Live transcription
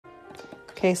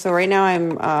Okay, so right now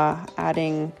I'm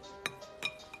adding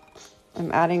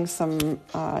some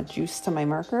juice to my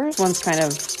marker. This one's kind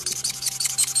of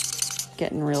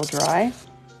getting real dry.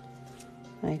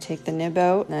 I take the nib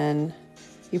out, and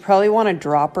you probably want a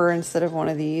dropper instead of one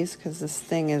of these because this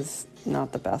thing is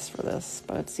not the best for this,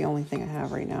 but it's the only thing I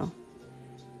have right now.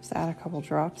 Just add a couple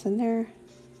drops in there.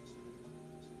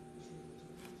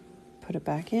 Put it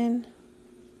back in.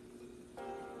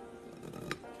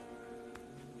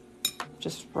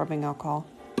 Just rubbing alcohol.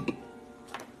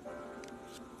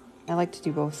 I like to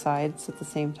do both sides at the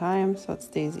same time so it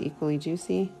stays equally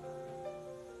juicy.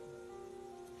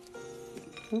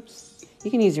 Oops.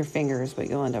 You can use your fingers, but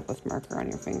you'll end up with marker on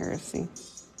your fingers, see?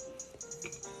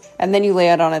 And then you lay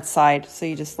it on its side, so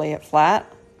you just lay it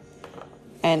flat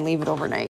and leave it overnight.